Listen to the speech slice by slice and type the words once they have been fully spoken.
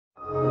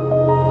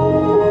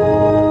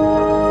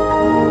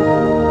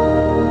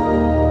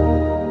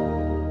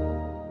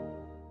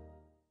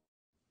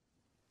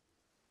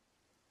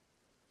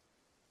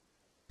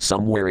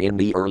Somewhere in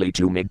the early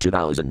to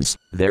mid-2000s,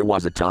 there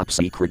was a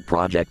top-secret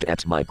project at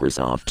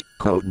Microsoft,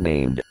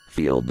 codenamed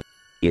Field.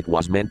 It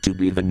was meant to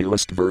be the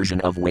newest version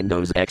of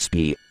Windows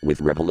XP, with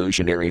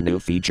revolutionary new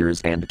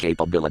features and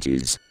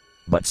capabilities.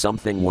 But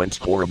something went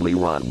horribly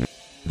wrong.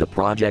 The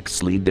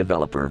project's lead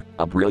developer,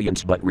 a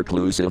brilliant but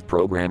reclusive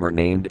programmer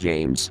named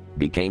James,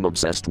 became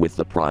obsessed with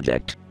the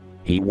project.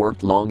 He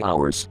worked long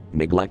hours,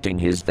 neglecting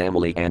his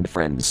family and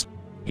friends.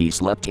 He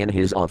slept in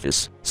his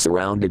office,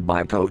 surrounded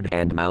by code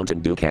and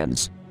Mountain Dew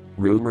cans.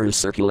 Rumors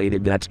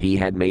circulated that he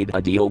had made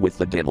a deal with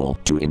the devil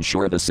to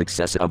ensure the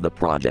success of the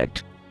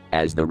project.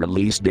 As the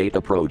release date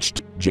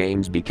approached,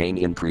 James became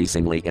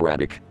increasingly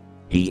erratic.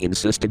 He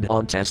insisted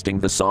on testing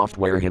the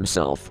software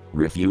himself,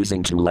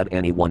 refusing to let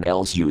anyone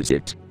else use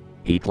it.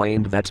 He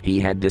claimed that he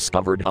had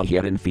discovered a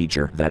hidden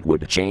feature that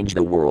would change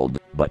the world,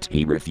 but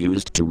he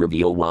refused to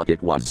reveal what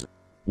it was.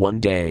 One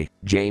day,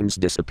 James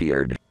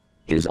disappeared.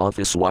 His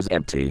office was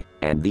empty,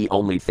 and the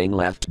only thing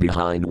left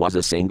behind was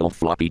a single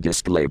floppy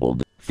disk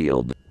labeled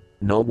Field.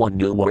 No one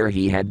knew where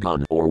he had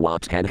gone or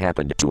what had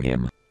happened to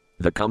him.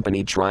 The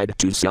company tried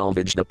to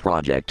salvage the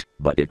project,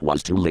 but it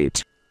was too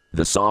late.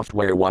 The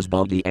software was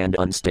buggy and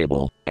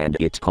unstable, and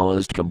it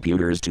caused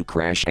computers to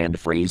crash and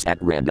freeze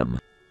at random.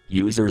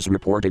 Users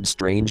reported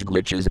strange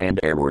glitches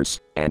and errors,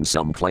 and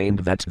some claimed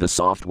that the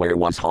software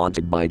was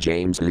haunted by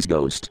James's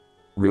ghost.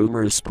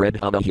 Rumors spread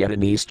of a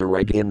hidden Easter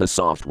egg in the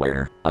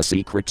software, a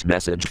secret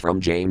message from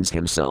James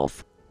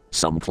himself.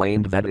 Some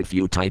claimed that if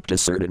you typed a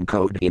certain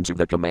code into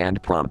the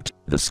command prompt,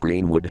 the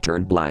screen would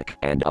turn black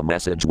and a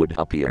message would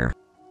appear.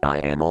 I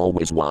am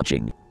always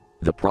watching.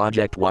 The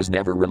project was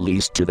never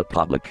released to the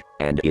public,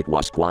 and it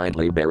was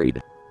quietly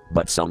buried.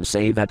 But some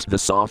say that the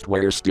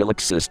software still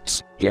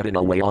exists, hidden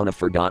away on a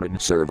forgotten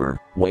server,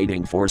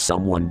 waiting for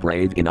someone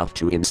brave enough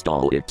to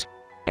install it.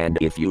 And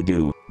if you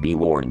do, be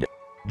warned.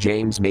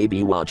 James may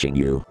be watching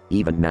you,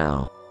 even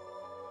now.